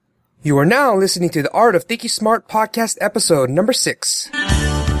You are now listening to the Art of Thinking Smart podcast episode number 6.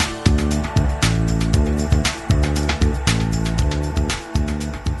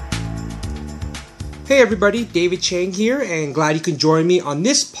 Hey everybody, David Chang here, and glad you can join me on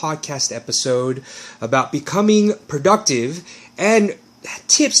this podcast episode about becoming productive and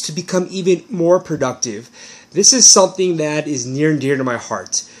tips to become even more productive. This is something that is near and dear to my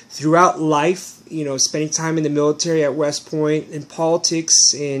heart. Throughout life, spending time in the military at West Point, in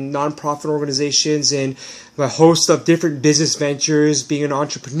politics, in nonprofit organizations, and a host of different business ventures, being an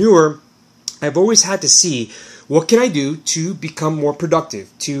entrepreneur, I've always had to see what can I do to become more productive,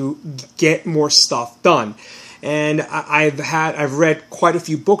 to get more stuff done. And I've read quite a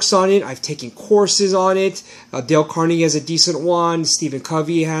few books on it. I've taken courses on it. Dale Carnegie has a decent one. Stephen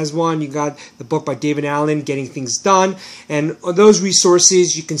Covey has one. You got the book by David Allen, Getting Things Done. And those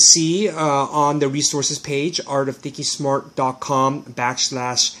resources you can see on the resources page,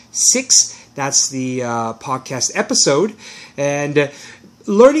 artofthinkingsmart.com/6. That's the podcast episode. And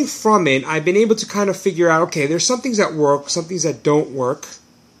learning from it, I've been able to kind of figure out, okay, there's some things that work, some things that don't work.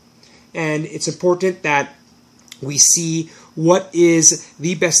 And it's important that we see what is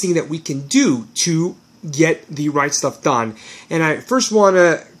the best thing that we can do to get the right stuff done. And I first want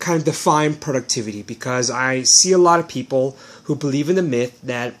to kind of define productivity, because I see a lot of people who believe in the myth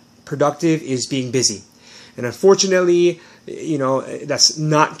that productive is being busy. And unfortunately, that's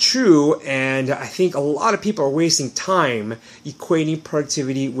not true. And I think a lot of people are wasting time equating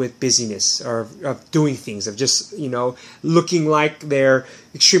productivity with busyness, or of doing things, of just, looking like they're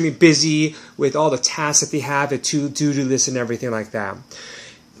extremely busy with all the tasks that they have, the to-do list and everything like that.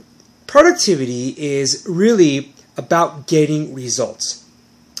 Productivity is really about getting results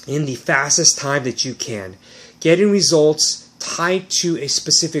in the fastest time that you can. Getting results tied to a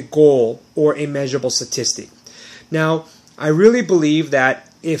specific goal or a measurable statistic. Now, I really believe that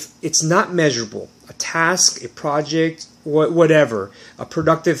if it's not measurable, a task, a project, whatever, a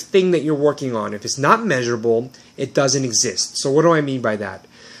productive thing that you're working on, if it's not measurable, it doesn't exist. So what do I mean by that?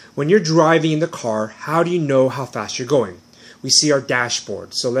 When you're driving in the car, how do you know how fast you're going? We see our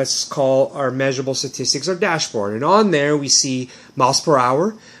dashboard. So let's call our measurable statistics our dashboard. And on there, we see miles per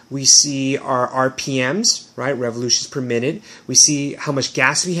hour. We see our RPMs, right, revolutions per minute. We see how much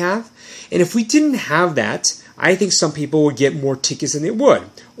gas we have. And if we didn't have that, I think some people would get more tickets than they would.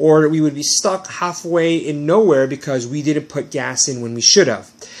 Or we would be stuck halfway in nowhere because we didn't put gas in when we should have.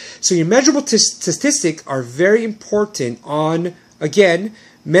 So your measurable statistics are very important on, again,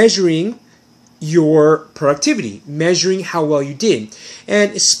 measuring your productivity, measuring how well you did.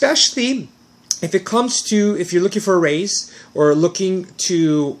 And especially if you're looking for a raise, or looking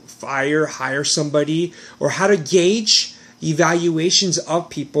to hire somebody, or how to gauge evaluations of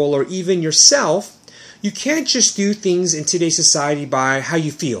people, or even yourself, you can't just do things in today's society by how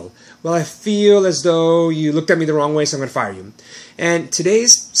you feel. Well, I feel as though you looked at me the wrong way, so I'm going to fire you. And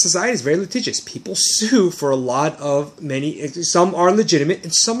today's society is very litigious. People sue for some are legitimate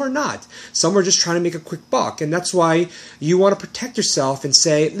and some are not. Some are just trying to make a quick buck. And that's why you want to protect yourself and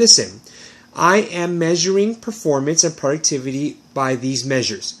say, listen, I am measuring performance and productivity by these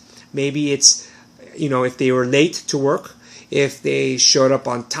measures. Maybe it's, if they were late to work, if they showed up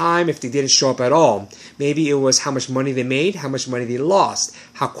on time, if they didn't show up at all. Maybe it was how much money they made, how much money they lost,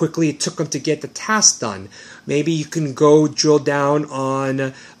 how quickly it took them to get the task done. Maybe you can go drill down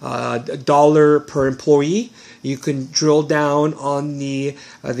on $1 per employee. You can drill down on the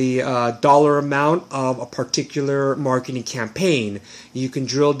dollar amount of a particular marketing campaign. You can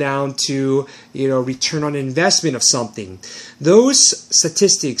drill down to return on investment of something. Those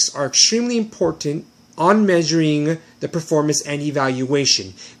statistics are extremely important on measuring the performance and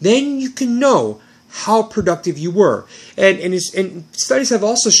evaluation. Then you can know how productive you were. And studies have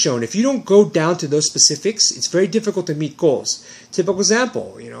also shown if you don't go down to those specifics, it's very difficult to meet goals. Typical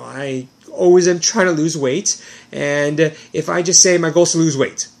example, I always am trying to lose weight, and if I just say my goal is to lose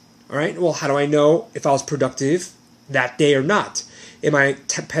weight, all right, well, how do I know if I was productive that day or not? Am I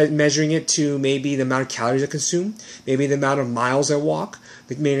measuring it to maybe the amount of calories I consume, maybe the amount of miles I walk,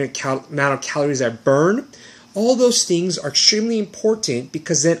 the amount of calories I burn? All those things are extremely important,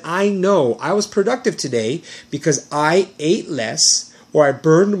 because then I know I was productive today because I ate less, or I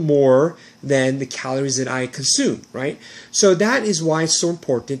burned more than the calories that I consumed, right? So that is why it's so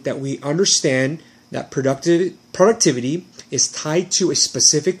important that we understand that productivity is tied to a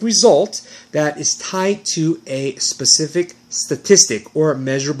specific result that is tied to a specific statistic or a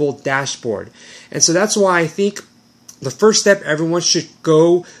measurable dashboard. And so that's why I think the first step everyone should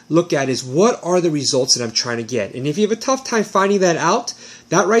go look at is, what are the results that I'm trying to get? And if you have a tough time finding that out,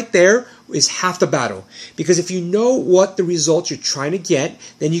 that right there is half the battle. Because if you know what the results you're trying to get,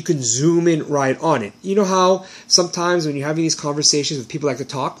 then you can zoom in right on it. You know how sometimes when you're having these conversations with people like to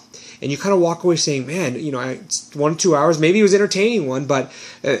talk, and you kind of walk away saying, man, it's 1 or 2 hours, maybe it was an entertaining one, but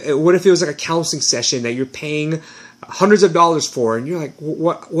what if it was like a counseling session that you're paying hundreds of dollars for, and you're like,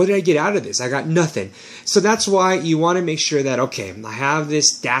 what did I get out of this? I got nothing. So that's why you want to make sure that, okay, I have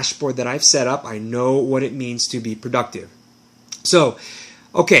this dashboard that I've set up. I know what it means to be productive. So,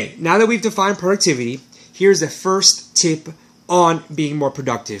 okay, now that we've defined productivity, here's the first tip on being more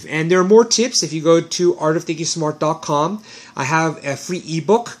productive. And there are more tips. If you go to artofthinkingsmart.com, I have a free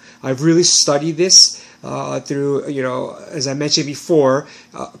ebook. I've really studied this through, as I mentioned before,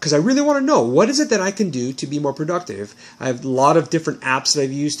 because I really want to know what is it that I can do to be more productive. I have a lot of different apps that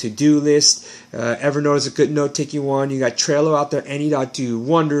I've used, to-do list, Evernote is a good note-taking one. You got Trello out there, Any.do,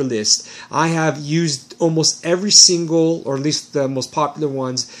 Wunderlist. I have used almost every single, or at least the most popular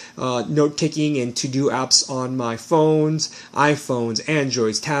ones, note-taking and to-do apps on my phones, iPhones,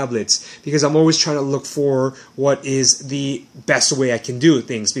 Androids, tablets, because I'm always trying to look for what is the best way I can do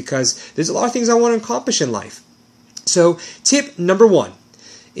things, because there's a lot of things I want to accomplish in life. So tip number 1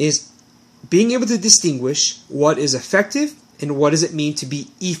 is being able to distinguish what is effective and what does it mean to be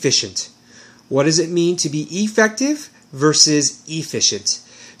efficient. What does it mean to be effective versus efficient?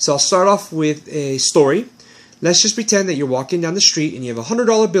 So I'll start off with a story. Let's just pretend that you're walking down the street and you have a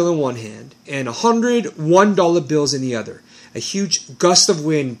 $100 bill in one hand and 100 $1 bills in the other. A huge gust of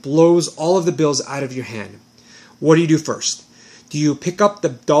wind blows all of the bills out of your hand. What do you do first? Do you pick up the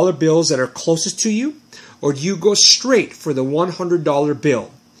dollar bills that are closest to you, or do you go straight for the $100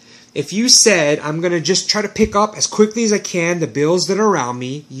 bill? If you said, I'm going to just try to pick up as quickly as I can the bills that are around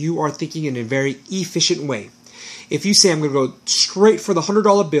me, you are thinking in a very efficient way. If you say, I'm going to go straight for the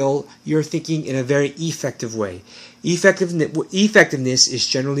 $100 bill, you're thinking in a very effective way. Effectiveness is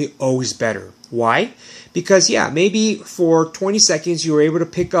generally always better. Why? Because, maybe for 20 seconds you were able to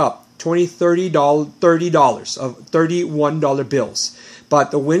pick up $20, $30 of $31 bills.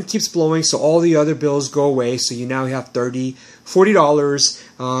 But the wind keeps blowing, so all the other bills go away, so you now have $30,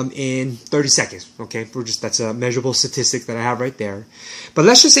 $40 in 30 seconds. Okay, that's a measurable statistic that I have right there. But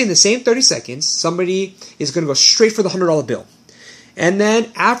let's just say in the same 30 seconds, somebody is going to go straight for the $100 bill. And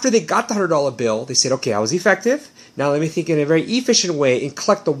then after they got the $100 bill, they said, okay, I was effective. Now let me think in a very efficient way and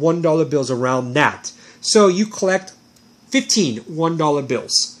collect the $1 bills around that. So you collect 15 $1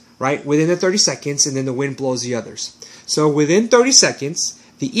 bills, right, within the 30 seconds, and then the wind blows the others. So within 30 seconds,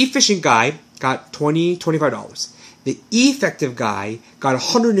 the efficient guy got $20, $25. The effective guy got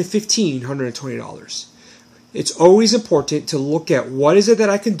 $115, $120. It's always important to look at what is it that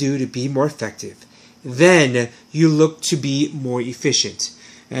I can do to be more effective. Then you look to be more efficient.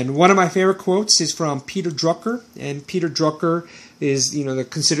 And one of my favorite quotes is from Peter Drucker. And Peter Drucker is,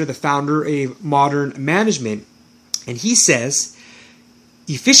 considered the founder of modern management. And he says,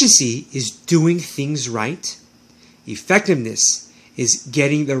 efficiency is doing things right. Effectiveness is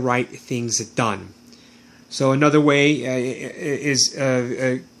getting the right things done. So another way is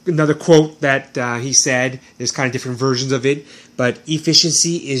another quote that he said. There's kind of different versions of it, but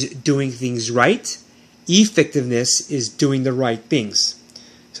efficiency is doing things right. Effectiveness is doing the right things.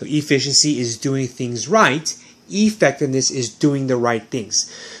 So efficiency is doing things right. Effectiveness is doing the right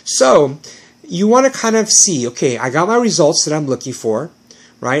things. So you want to kind of see, okay, I got my results that I'm looking for,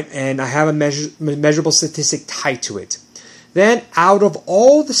 right? And I have a measurable statistic tied to it. Then out of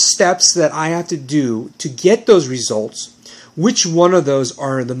all the steps that I have to do to get those results, which one of those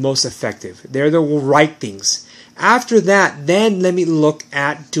are the most effective? They're the right things. After that, then let me look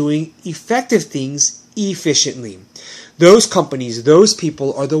at doing effective things efficiently. Those companies, those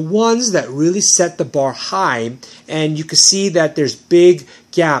people are the ones that really set the bar high, and you can see that there's big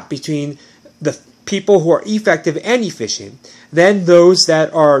gap between the people who are effective and efficient. Then those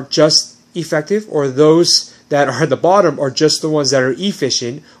that are just effective, or those that are at the bottom are just the ones that are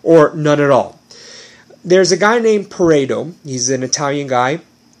efficient, or none at all. There's a guy named Pareto. He's an Italian guy,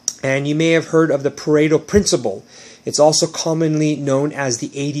 and you may have heard of the Pareto principle. It's also commonly known as the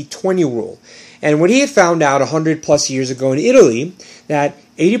 80-20 rule. And when he had found out 100 plus years ago in Italy that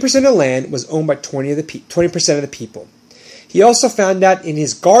 80% of land was owned by 20% of the people. He also found out in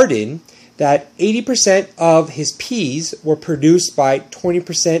his garden that 80% of his peas were produced by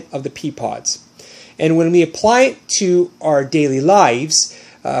 20% of the pea pods. And when we apply it to our daily lives,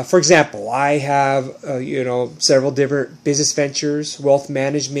 for example, I have several different business ventures, wealth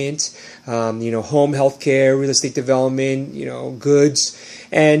management, home healthcare, real estate development, goods,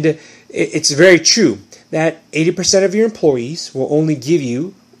 and it's very true that 80% of your employees will only give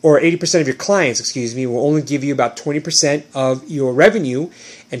you or 80% of your clients, will only give you about 20% of your revenue,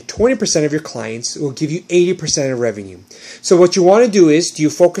 and 20% of your clients will give you 80% of revenue. So what you want to do is, do you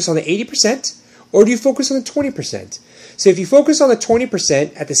focus on the 80% or do you focus on the 20%? So if you focus on the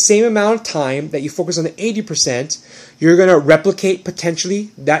 20% at the same amount of time that you focus on the 80%, you're going to replicate potentially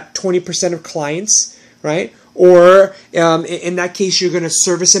that 20% of clients, right? Or in that case, you're going to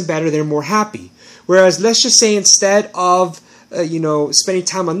service them better. They're more happy. Whereas let's just say instead of spending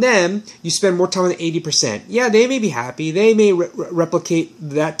time on them, you spend more time on the 80%. Yeah, they may be happy. They may replicate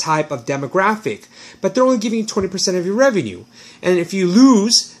that type of demographic, but they're only giving you 20% of your revenue. And if you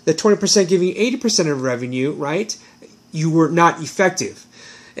lose the 20% giving you 80% of revenue, right, you were not effective.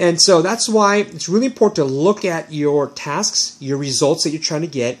 And so that's why it's really important to look at your tasks, your results that you're trying to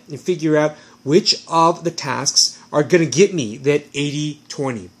get, and figure out which of the tasks are going to get me that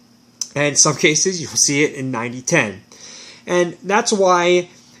 80-20. And in some cases, you'll see it in 90-10. And that's why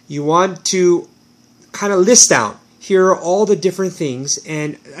you want to kind of list out, here are all the different things,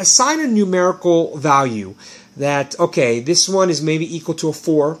 and assign a numerical value that, okay, this one is maybe equal to a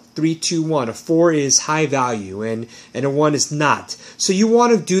 4, 3, 2, 1. A 4 is high value, and a 1 is not. So you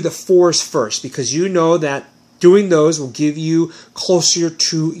want to do the 4s first, because you know that doing those will give you closer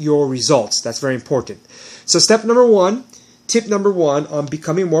to your results. That's very important. So tip number one on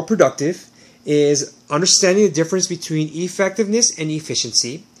becoming more productive is understanding the difference between effectiveness and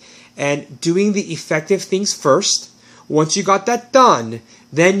efficiency, and doing the effective things first. Once you got that done,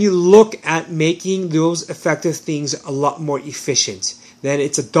 then you look at making those effective things a lot more efficient. Then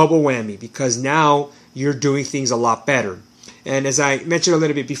it's a double whammy, because now you're doing things a lot better. And as I mentioned a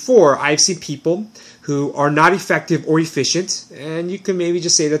little bit before, I've seen people who are not effective or efficient, and you can maybe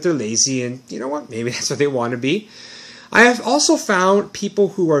just say that they're lazy, and you know what, maybe that's what they want to be. I have also found people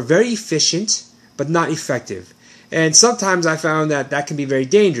who are very efficient but not effective. And sometimes I found that can be very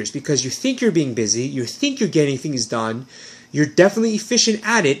dangerous, because you think you're being busy, you think you're getting things done, you're definitely efficient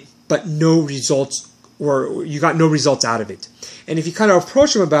at it, but no results, or you got no results out of it. And if you kind of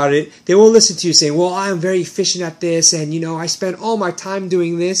approach them about it, they will listen to you saying, well, I'm very efficient at this, and I spend all my time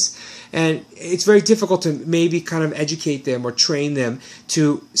doing this. And it's very difficult to maybe kind of educate them or train them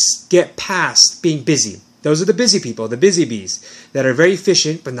to get past being busy. Those are the busy people, the busy bees, that are very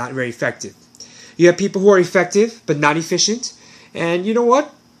efficient but not very effective. You have people who are effective but not efficient. And you know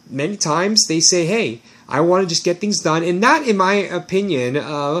what? Many times they say, hey, I want to just get things done. And that, in my opinion,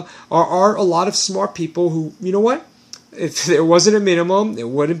 are a lot of smart people who, you know what? If there wasn't a minimum, it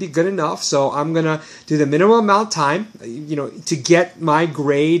wouldn't be good enough. So I'm going to do the minimum amount of time, to get my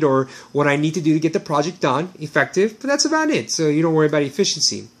grade or what I need to do to get the project done effective. But that's about it. So you don't worry about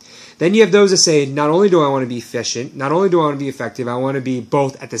efficiency. Then you have those that say, not only do I want to be efficient, not only do I want to be effective, I want to be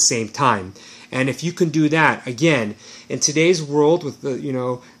both at the same time. And if you can do that, again, in today's world with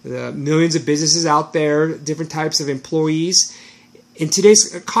the millions of businesses out there, different types of employees, in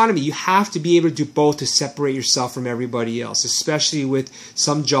today's economy, you have to be able to do both to separate yourself from everybody else, especially with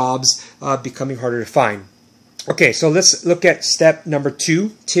some jobs becoming harder to find. Okay, so let's look at tip number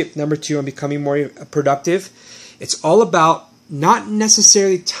 2 on becoming more productive. It's all about not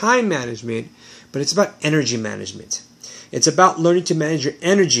necessarily time management, but it's about energy management. It's about learning to manage your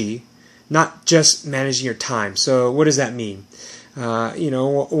energy, not just managing your time. So what does that mean?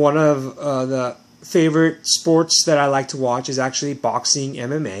 One of the favorite sports that I like to watch is actually boxing,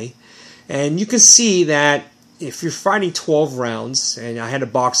 MMA. And you can see that if you're fighting 12 rounds, and I had to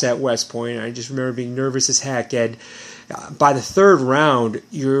box at West Point, and I just remember being nervous as heck, and by the third round,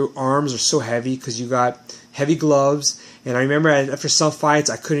 your arms are so heavy because you got heavy gloves. And I remember after some fights,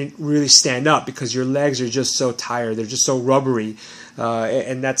 I couldn't really stand up because your legs are just so tired. They're just so rubbery.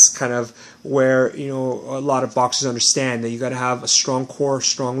 And that's kind of where, a lot of boxers understand that you got to have a strong core,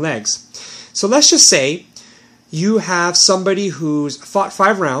 strong legs. So let's just say you have somebody who's fought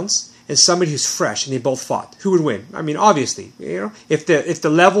 5 rounds and somebody who's fresh, and they both fought. Who would win? I mean, obviously, if the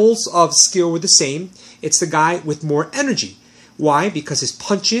levels of skill were the same, it's the guy with more energy. Why? Because his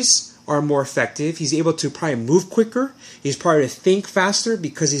punches are more effective. He's able to probably move quicker. He's probably to think faster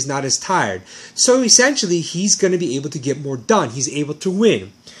because he's not as tired. So essentially, he's going to be able to get more done. He's able to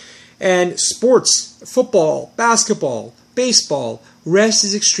win. And sports, football, basketball, baseball, rest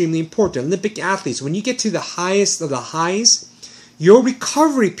is extremely important. Olympic athletes, when you get to the highest of the highs, your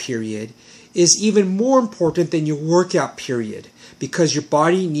recovery period is even more important than your workout period, because your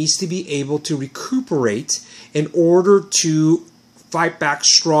body needs to be able to recuperate in order to fight back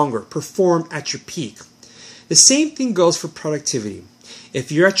stronger, perform at your peak. The same thing goes for productivity.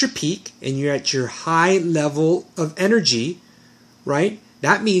 If you're at your peak and you're at your high level of energy, right,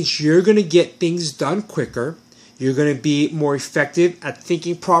 that means you're going to get things done quicker. You're going to be more effective at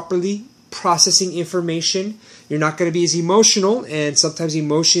thinking properly, processing information. You're not going to be as emotional, and sometimes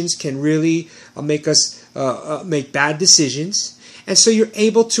emotions can really make us make bad decisions. And so you're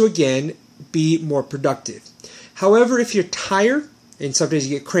able to, again, be more productive. However, if you're tired, and sometimes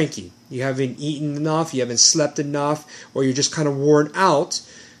you get cranky, you haven't eaten enough, you haven't slept enough, or you're just kind of worn out,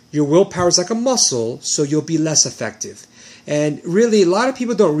 your willpower is like a muscle, so you'll be less effective. And really, a lot of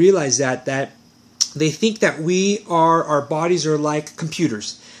people don't realize that they think that our bodies are like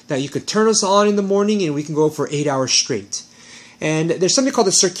computers, that you could turn us on in the morning and we can go for 8 hours straight. And there's something called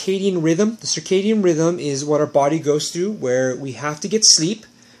the circadian rhythm. The circadian rhythm is what our body goes through, where we have to get sleep,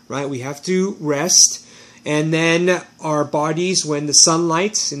 right? We have to rest. And then our bodies, when the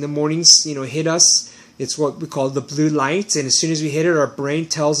sunlight in the mornings, hit us, it's what we call the blue light. And as soon as we hit it, our brain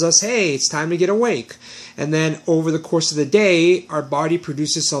tells us, hey, it's time to get awake. And then over the course of the day, our body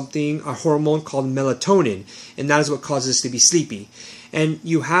produces a hormone called melatonin. And that is what causes us to be sleepy. And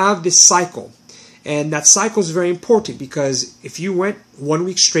you have this cycle. And that cycle is very important, because if you went 1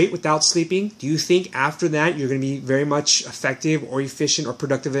 week straight without sleeping, do you think after that you're going to be very much effective or efficient or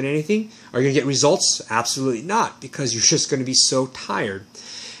productive at anything? Are you going to get results? Absolutely not, because you're just going to be so tired.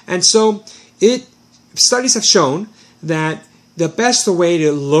 And so studies have shown that the best way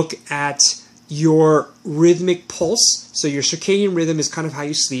to look at your rhythmic pulse, so your circadian rhythm is kind of how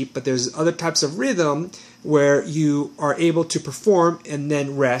you sleep, but there's other types of rhythm where you are able to perform and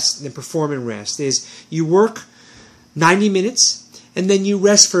then rest, and then perform and rest, is you work 90 minutes and then you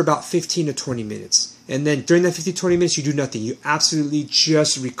rest for about 15 to 20 minutes. And then during that 15 to 20 minutes, you do nothing. You absolutely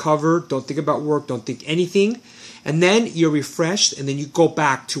just recover, don't think about work, don't think anything. And then you're refreshed, and then you go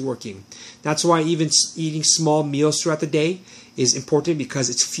back to working. That's why even eating small meals throughout the day is important, because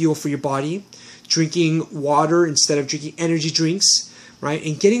it's fuel for your body. Drinking water instead of drinking energy drinks, right?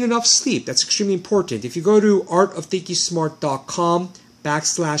 And getting enough sleep. That's extremely important. If you go to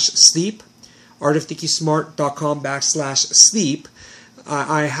artofthinkingsmart.com/sleep, artofthinkingsmart.com/sleep,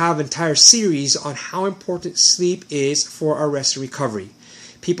 I have an entire series on how important sleep is for our rest and recovery.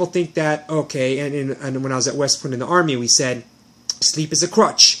 People think that, okay, and when I was at West Point in the Army, we said, sleep is a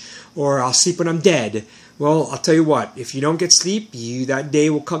crutch, or I'll sleep when I'm dead. Well, I'll tell you what, if you don't get sleep, that day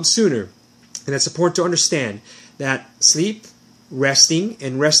will come sooner. And it's important to understand that sleep, resting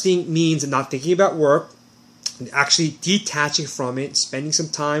means not thinking about work, actually detaching from it, spending some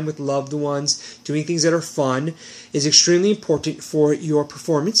time with loved ones, doing things that are fun, is extremely important for your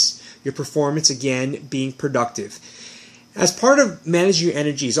performance. Your performance, again, being productive. As part of managing your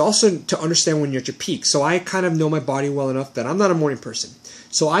energy is also to understand when you're at your peak. So I kind of know my body well enough that I'm not a morning person.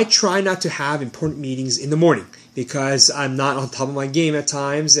 So I try not to have important meetings in the morning, because I'm not on top of my game at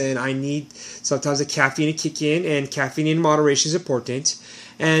times, and I need sometimes the caffeine to kick in, and caffeine in moderation is important.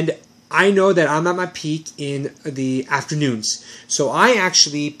 And I know that I'm at my peak in the afternoons. So I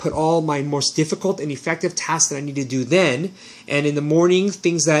actually put all my most difficult and effective tasks that I need to do then, and in the morning,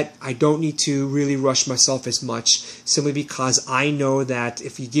 things that I don't need to really rush myself as much, simply because I know that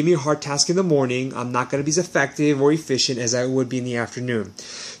if you give me a hard task in the morning, I'm not going to be as effective or efficient as I would be in the afternoon.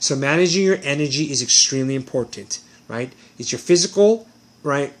 So managing your energy is extremely important, right? It's your physical,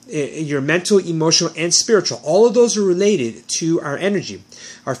 right? Your mental, emotional, and spiritual. All of those are related to our energy.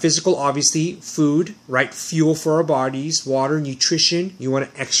 Our physical, obviously, food, right? Fuel for our bodies, water, nutrition. You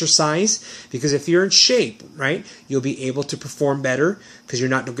want to exercise, because if you're in shape, right, you'll be able to perform better, because you're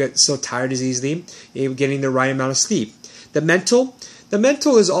not going to get so tired as easily. You're getting the right amount of sleep. The mental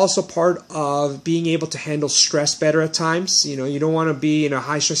is also part of being able to handle stress better at times. You don't want to be in a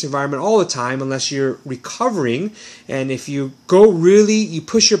high stress environment all the time unless you're recovering. And if you you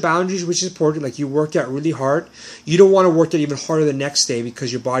push your boundaries, which is important, like you worked out really hard, you don't want to work out even harder the next day,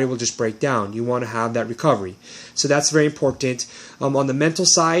 because your body will just break down. You want to have that recovery. So that's very important. On the mental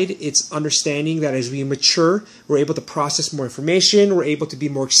side, it's understanding that as we mature, we're able to process more information, we're able to be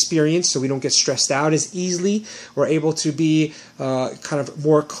more experienced, so we don't get stressed out as easily. We're able to be kind of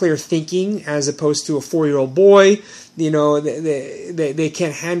more clear thinking, as opposed to a 4-year-old boy. They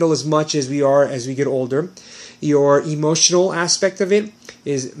can't handle as much as we are as we get older. Your emotional aspect of it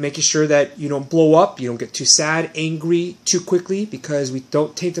is making sure that you don't blow up, you don't get too sad, angry too quickly, because we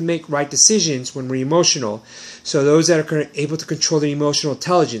don't tend to make right decisions when we're emotional. So those that are able to control their emotional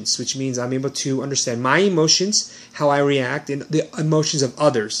intelligence, which means I'm able to understand my emotions, how I react, and the emotions of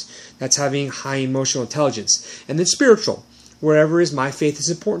others. That's having high emotional intelligence. And then spiritual. Wherever is my faith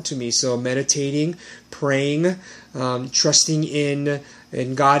is important to me. So meditating, praying, trusting in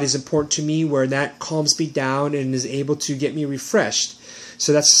God is important to me, where that calms me down and is able to get me refreshed.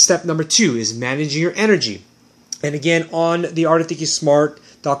 So that's step number 2, is managing your energy. And again, on the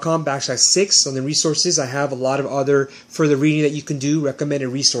ATS006. On the resources, I have a lot of other further reading that you can do, recommended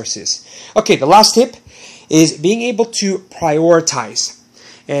resources. Okay, the last tip is being able to prioritize.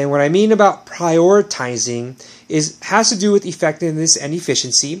 And what I mean about prioritizing has to do with effectiveness and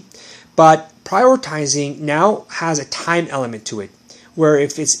efficiency, but prioritizing now has a time element to it, where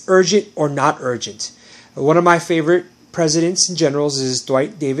if it's urgent or not urgent. One of my favorite presidents and generals is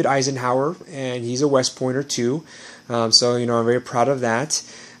Dwight David Eisenhower, and he's a West Pointer too. So I'm very proud of that.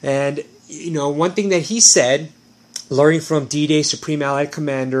 And one thing that he said, learning from D-Day Supreme Allied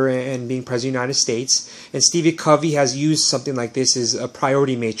Commander and being President of the United States, and Stevie Covey has used something like this as a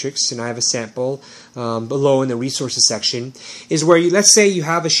priority matrix, and I have a sample below in the resources section, is where let's say you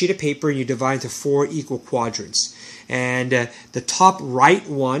have a sheet of paper and you divide into 4 equal quadrants. And the top right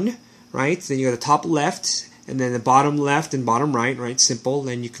one, right, then you got the top left, and then the bottom left and bottom right, right, simple,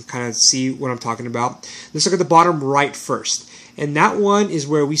 then you can kind of see what I'm talking about. Let's look at the bottom right first. And that one is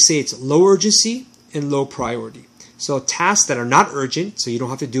where we say it's low urgency and low priority. So tasks that are not urgent, so you don't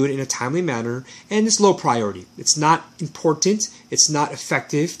have to do it in a timely manner, and it's low priority. It's not important, it's not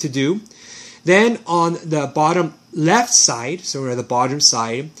effective to do. Then on the bottom left side, so where the bottom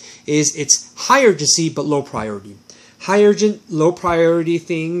side is, it's high urgency but low priority. High urgent, low priority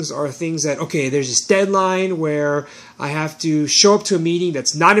things are things that, okay, there's this deadline where I have to show up to a meeting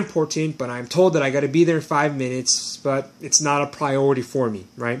that's not important, but I'm told that I got to be there in 5 minutes, but it's not a priority for me,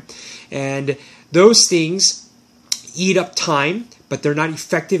 right? And those things eat up time, but they're not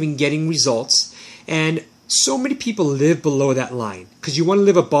effective in getting results. And so many people live below that line because you want to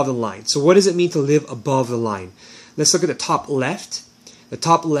live above the line. So what does it mean to live above the line? Let's look at the top left. The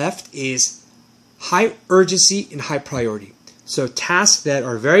top left is high urgency and high priority. So tasks that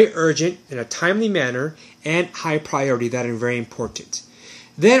are very urgent in a timely manner and high priority that are very important.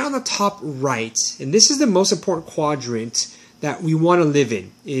 Then on the top right, and this is the most important quadrant that we want to live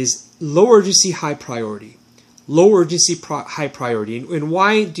in, is low urgency, high priority. Low urgency, high priority. And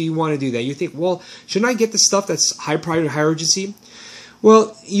why do you want to do that? You think, well, shouldn't I get the stuff that's high priority, high urgency?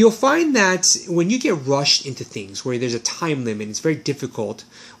 Well, you'll find that when you get rushed into things where there's a time limit, it's very difficult.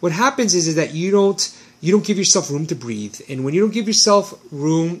 What happens is that you don't give yourself room to breathe. And when you don't give yourself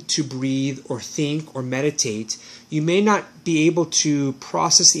room to breathe or think or meditate, you may not be able to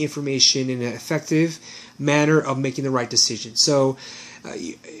process the information in an effective manner of making the right decision. So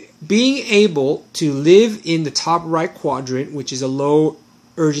being able to live in the top right quadrant, which is a low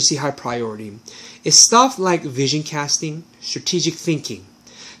urgency, high priority, is stuff like vision casting, strategic thinking,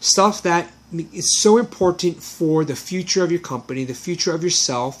 stuff that is so important for the future of your company, the future of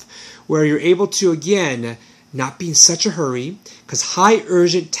yourself, where you're able to, again, not be in such a hurry, because high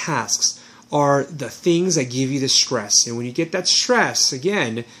urgent tasks are the things that give you the stress. And when you get that stress,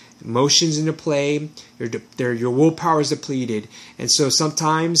 again, emotions into play, your willpower is depleted, and so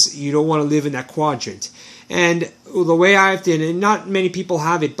sometimes you don't want to live in that quadrant. And the way I've done, and not many people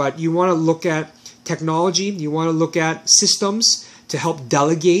have it, but you want to look at technology, you want to look at systems to help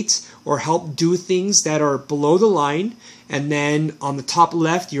delegate or help do things that are below the line, and then on the top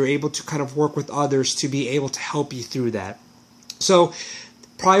left, you're able to kind of work with others to be able to help you through that. So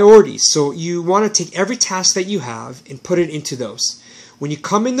priorities. So you want to take every task that you have and put it into those. When you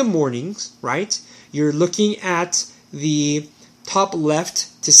come in the mornings, right, you're looking at the top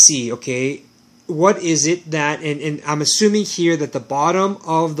left to see, okay, what is it that, and I'm assuming here that the bottom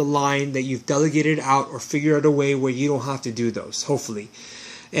of the line that you've delegated out or figured out a way where you don't have to do those, hopefully.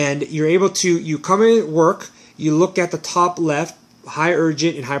 And you're able to, you come in at work, you look at the top left, high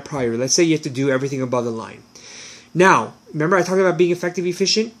urgent and high priority. Let's say you have to do everything above the line. Now, remember I talked about being effective,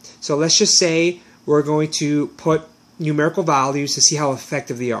 efficient? So let's just say we're going to put numerical values to see how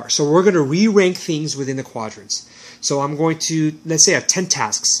effective they are. So we're going to re-rank things within the quadrants. So I'm going to, let's say I have 10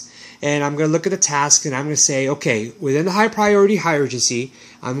 tasks. And I'm going to look at the task and I'm going to say, okay, within the high priority, high urgency,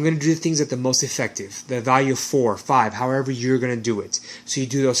 I'm going to do the things that are the most effective, the value of 4, 5, however you're going to do it. So you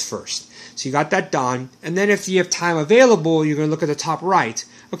do those first. So you got that done. And then if you have time available, you're going to look at the top right.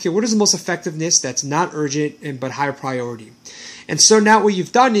 Okay, what is the most effectiveness that's not urgent but high priority? And so now what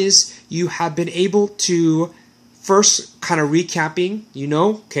you've done is you have been able to first kind of recapping,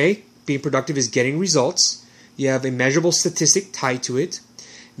 okay, being productive is getting results. You have a measurable statistic tied to it.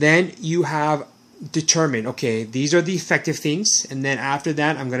 Then you have determined, okay, these are the effective things, and then after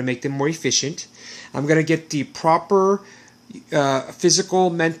that, I'm going to make them more efficient. I'm going to get the proper physical,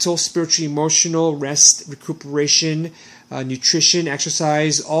 mental, spiritual, emotional, rest, recuperation, nutrition,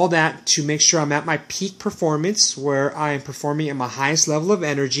 exercise, all that to make sure I'm at my peak performance where I am performing at my highest level of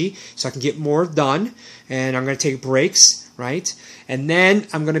energy so I can get more done, and I'm going to take breaks, right? And then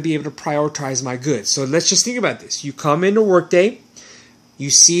I'm going to be able to prioritize my goods. So let's just think about this. You come into workday, You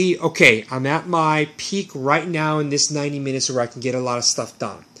see, okay, I'm at my peak right now in this 90 minutes where I can get a lot of stuff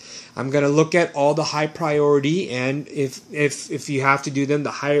done. I'm going to look at all the high priority, and if you have to do them, the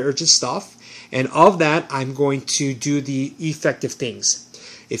higher urgent stuff. And of that, I'm going to do the effective things.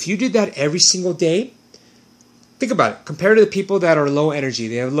 If you did that every single day, think about it. Compared to the people that are low energy,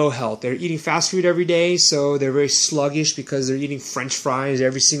 they have low health. They're eating fast food every day, so they're very sluggish because they're eating French fries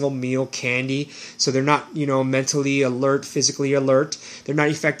every single meal, candy. So they're not, mentally alert, physically alert. They're not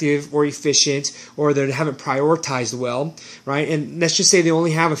effective or efficient, or they haven't prioritized well, right? And let's just say they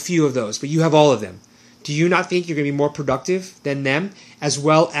only have a few of those, but you have all of them. Do you not think you're going to be more productive than them, as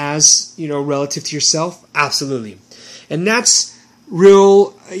well as, relative to yourself? Absolutely. And that's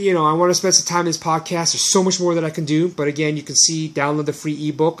real, I want to spend some time in this podcast. There's so much more that I can do. But again, you can download the free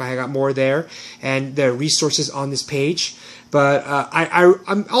ebook. I got more there, and there are resources on this page. But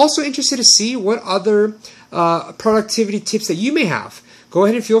I'm also interested to see what other productivity tips that you may have. Go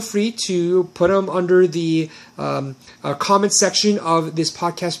ahead and feel free to put them under the comment section of this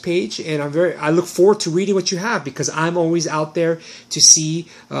podcast page, and I look forward to reading what you have, because I'm always out there to see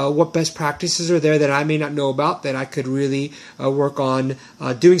what best practices are there that I may not know about that I could really work on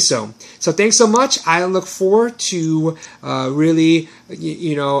doing so. So thanks so much. I look forward to really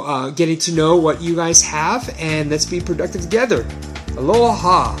getting to know what you guys have, and let's be productive together.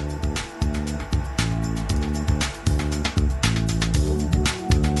 Aloha.